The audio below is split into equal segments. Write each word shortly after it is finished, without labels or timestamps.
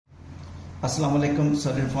Assalamu alaikum,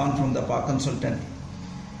 Sir Irfan from the Pak Consultant.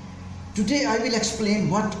 Today I will explain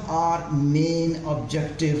what are main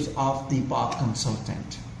objectives of the Pak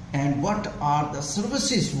Consultant and what are the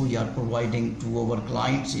services we are providing to our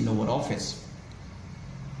clients in our office.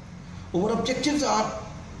 Our objectives are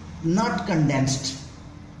not condensed.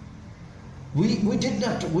 We did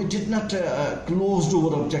not close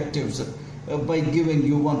our objectives by giving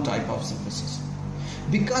you one type of services,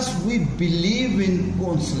 because we believe in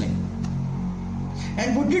counseling.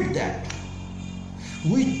 And we did that.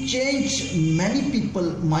 We changed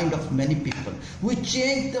mind of many people. We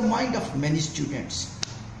changed the mind of many students.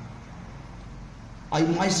 I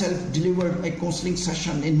myself delivered a counseling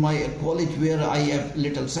session in my college where I have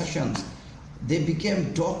little sessions. They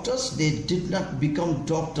became doctors. They did not become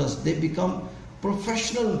doctors. They become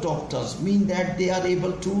professional doctors, mean that they are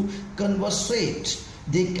able to conversate.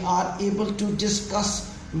 They are able to discuss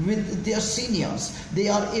with their seniors. They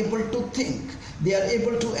are able to think. They are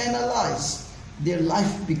able to analyze. Their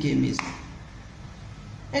life became easy.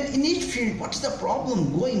 And in each field, what's the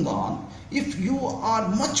problem going on? If you are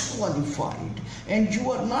much qualified and you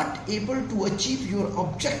are not able to achieve your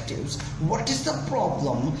objectives, what is the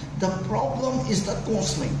problem? The problem is the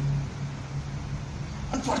counseling.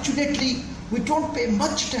 Unfortunately, we don't pay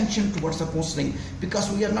much attention towards the counseling because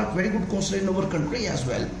we are not very good counselors in our country as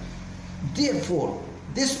well. Therefore,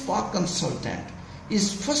 this Pak Consultant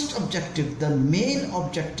is first objective, the main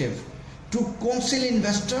objective, to counsel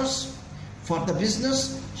investors for the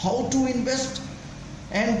business, how to invest,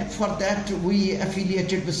 and for that we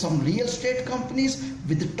affiliated with some real estate companies,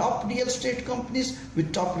 with the top real estate companies,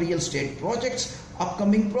 with top real estate projects,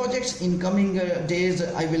 upcoming projects. In coming days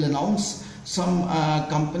I will announce some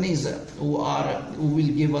companies who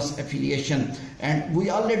will give us affiliation, and we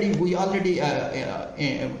already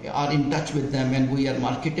are in touch with them and we are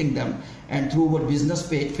marketing them. And through our business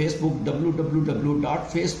page, Facebook,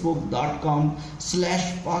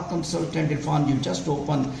 www.facebook.com/Pak Consultant Irfan, you just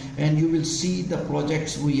open and you will see the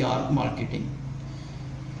projects we are marketing.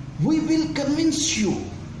 We will convince you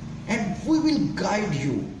and we will guide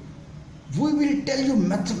you. We will tell you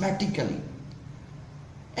mathematically.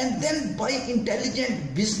 And then by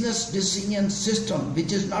intelligent business decision system,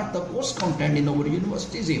 which is not the course content in our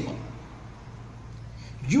universities even,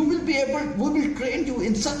 you will be able, we will train you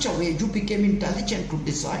in such a way you become intelligent to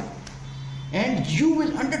decide, and you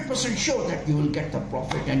will 100% sure that you will get the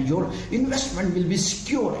profit and your investment will be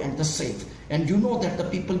secure and the safe. And you know that the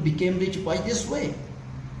people became rich by this way,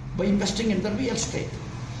 by investing in the real estate.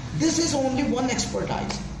 This is only one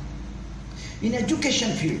expertise. In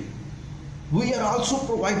education field, we are also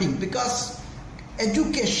providing, because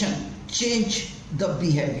education change the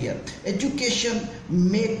behavior. Education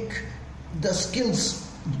make the skills,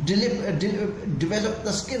 develop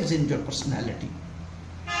the skills in your personality.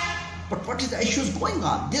 But what is the issues going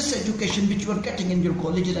on? This education which you are getting in your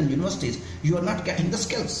colleges and universities, you are not getting the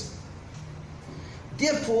skills.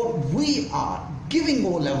 Therefore, we are giving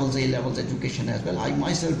O-levels, A-levels education as well. I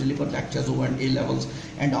myself deliver lectures over A-levels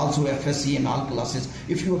and also FSC and all classes.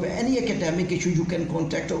 If you have any academic issue, you can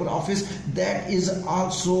contact our office. That is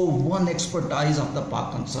also one expertise of the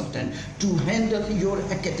Pak Consultant, to handle your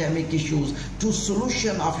academic issues, to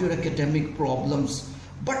solution of your academic problems.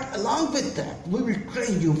 But along with that, we will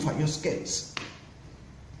train you for your skills.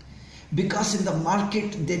 Because in the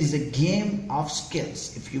market, there is a game of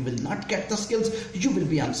skills. If you will not get the skills, you will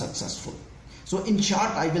be unsuccessful. So in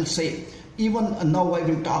short, I will say, even now I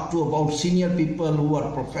will talk to about senior people who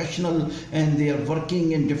are professional and they are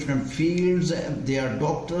working in different fields. They are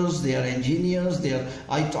doctors, they are engineers.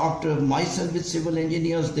 I talked myself with civil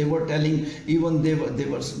engineers. They were telling, even there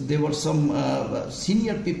were some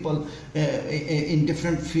senior people in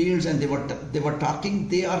different fields, and they were talking.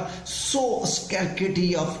 They are so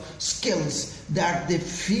scarcity of skills that they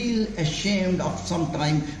feel ashamed of some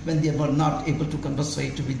time when they were not able to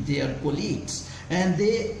conversate with their colleagues, and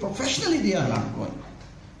professionally they are not going.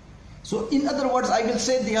 So in other words, I will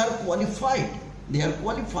say they are qualified. They are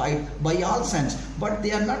qualified by all sense, but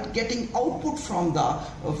they are not getting output from the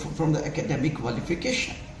academic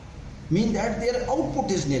qualification. Mean that their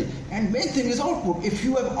output is nil, and main thing is output. If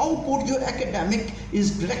you have output, your academic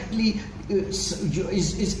is directly your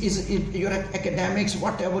academics,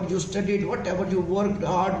 whatever you studied, whatever you worked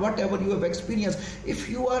hard, whatever you have experienced. If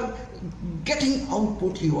you are getting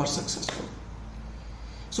output, you are successful.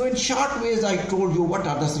 So in short ways, I told you what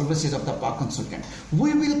are the services of the Pak Consultant.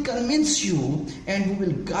 We will convince you and we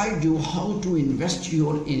will guide you how to invest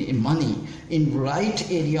your money in right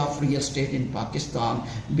area of real estate in Pakistan,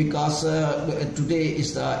 because today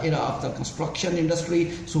is the era of the construction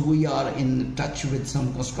industry. So we are in touch with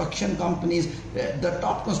some construction companies, the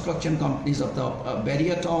top construction companies of the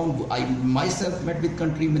Barrier Town. I myself met with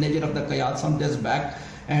country manager of the Kiya some days back,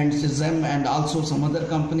 and SISM, and also some other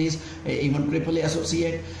companies, even AAA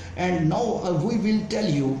Associate. And now we will tell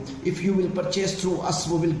you, if you will purchase through us,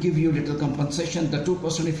 we will give you little compensation. The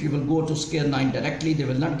 2%, if you will go to Scale 9 directly, they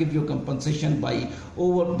will not give you compensation by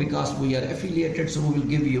over, because we are affiliated, so we will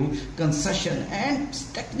give you concession. And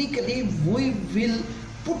technically, we will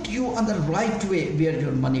put you on the right way where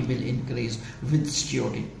your money will increase with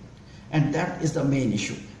security. And that is the main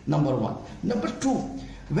issue, number one. Number two,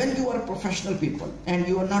 when you are professional people and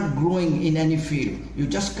you are not growing in any field, you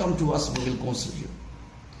just come to us, we will counsel you.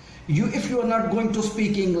 If you are not going to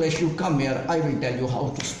speak English, you come here, I will tell you how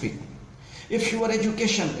to speak. If you are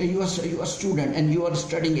education, you are student and you are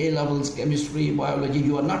studying A levels, chemistry, biology,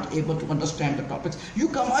 you are not able to understand the topics, you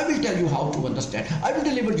come, I will tell you how to understand. I will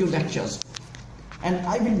deliver you lectures. And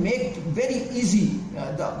I will make very easy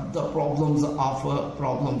the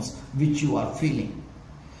problems which you are feeling.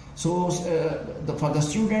 So for the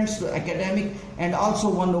students, the academic, and also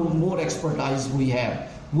one more expertise we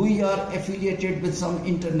have. We are affiliated with some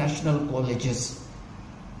international colleges.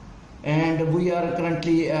 And we are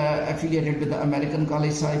currently affiliated with the American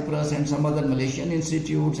College Cyprus and some other Malaysian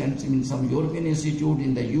institutes and in some European institute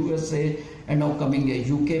in the USA, and now coming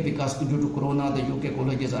UK, because due to Corona, the UK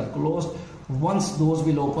colleges are closed. Once those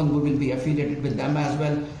will open, we will be affiliated with them as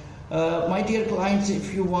well. My dear clients,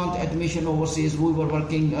 if you want admission overseas, we were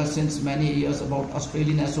working since many years about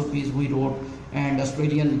Australian SOPs we wrote, and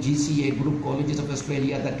Australian GCA, Group Colleges of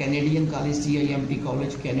Australia, the Canadian College, CIMT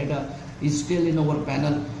College Canada is still in our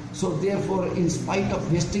panel. So therefore, in spite of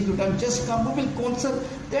wasting your time, just come, we will counsel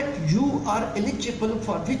that you are eligible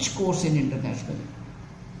for which course in international.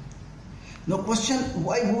 Now question,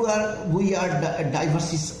 why we are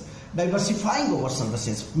diversifying our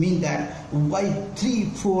services, mean that why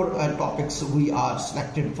 3-4 topics we are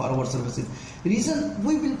selected for our services. Reason,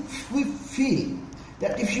 we feel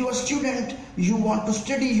that if you are a student, you want to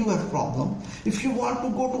study, you have problem. If you want to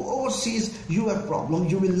go to overseas, you have problem.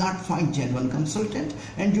 You will not find genuine consultant,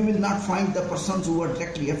 and you will not find the persons who are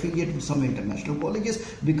directly affiliated with some international colleges,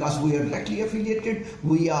 because we are directly affiliated.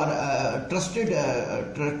 We are trusted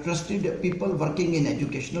people working in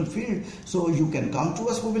educational field. So you can come to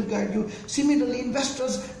us, we will guide you. Similarly,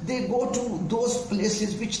 investors, they go to those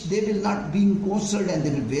places which they will not be counselled, and they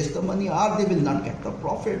will waste the money, or they will not get the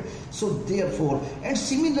profit. So therefore, and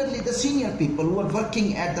similarly, the senior people who are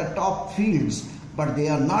working at the top fields, but they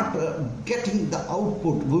are not getting the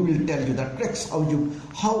output, we will tell you the tricks, how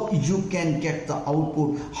you can get the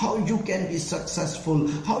output, how you can be successful,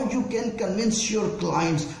 how you can convince your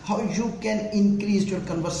clients, how you can increase your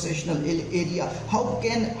conversational area, how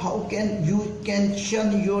can you can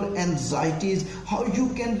shun your anxieties, how you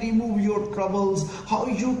can remove your troubles, how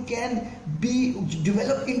you can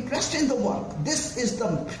develop interest in the work. This is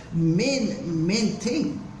the main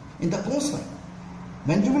thing in the counseling.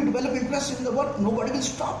 When you will develop interest in the work, nobody will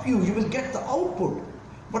stop you. You will get the output.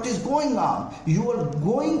 What is going on? You are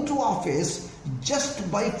going to office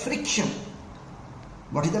just by friction.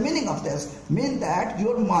 What is the meaning of this? Mean that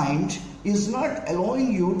your mind is not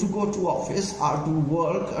allowing you to go to office or to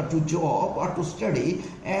work or to job or to study,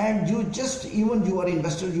 and you just, even you are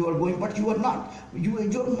investor, you are going, but you are not.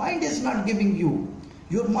 Your mind is not giving you.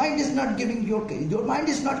 Your mind is not giving your mind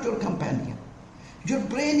is not your companion. Your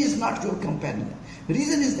brain is not your companion.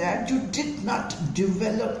 Reason is that you did not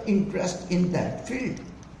develop interest in that field.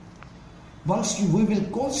 Once we will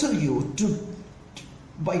counsel you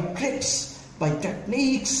by tricks, by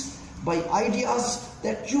techniques, by ideas,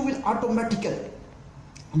 that you will automatically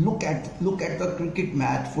look at the cricket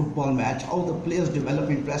match, football match, how the players develop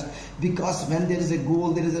interest, because when there is a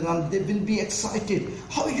goal, there is a run, they will be excited.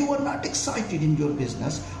 How you are not excited in your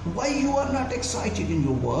business? Why you are not excited in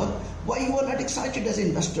your work? Why you are not excited as an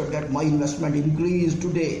investor that my investment increased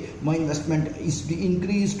today, my investment is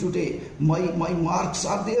increased today, my marks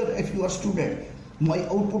are there if you are a student, my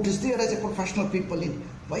output is there as a professional people in.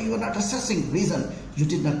 Why you are not assessing? Reason, you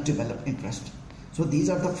did not develop interest. So these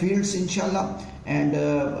are the fields, inshallah, and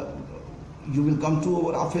you will come to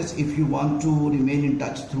our office. If you want to remain in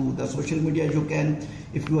touch through the social media, you can.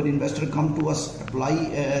 If you are an investor, come to us, apply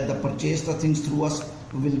purchase the things through us.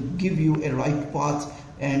 We will give you a right path,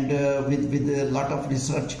 and with a lot of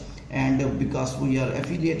research, and because we are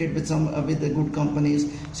affiliated with some with the good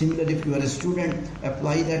companies. Similarly, if you are a student,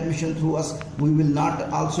 apply the admission through us. We will not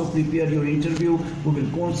also prepare your interview, we will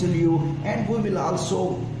counsel you, and we will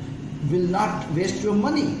also will not waste your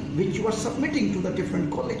money which you are submitting to the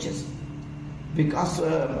different colleges, because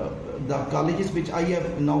the colleges which I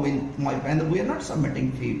have now in my panel, we are not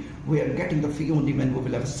submitting fee, we are getting the fee only when we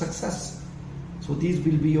will have success. So these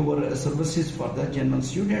will be our services for the general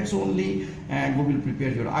students only, and we will prepare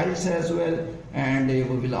your IELTS as well, and we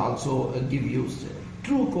will also give you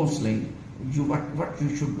true counseling, what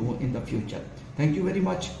you should do in the future. Thank you very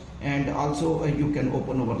much, and also you can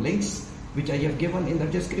open our links which I have given in the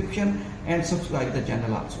description, and subscribe the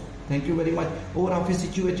channel also. Thank you very much. Our office is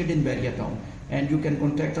situated in Barrier Town, and you can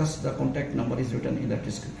contact us. The contact number is written in the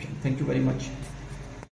description. Thank you very much.